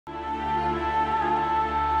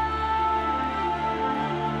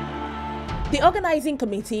The organizing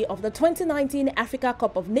committee of the 2019 Africa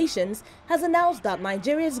Cup of Nations has announced that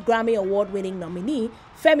Nigeria's Grammy Award-winning nominee,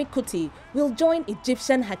 Femi Kuti, will join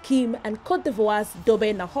Egyptian Hakim and Côte d'Ivoire's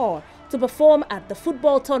Dobe Nahor to perform at the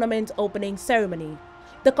football tournament opening ceremony.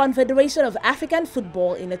 The Confederation of African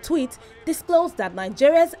Football, in a tweet, disclosed that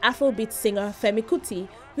Nigeria's Afrobeat singer Femi Kuti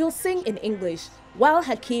will sing in English, while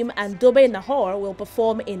Hakim and Dobe Nahor will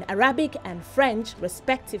perform in Arabic and French,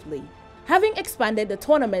 respectively. Having expanded the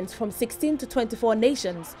tournament from 16 to 24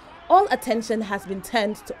 nations, all attention has been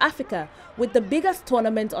turned to Africa, with the biggest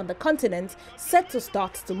tournament on the continent set to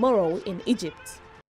start tomorrow in Egypt.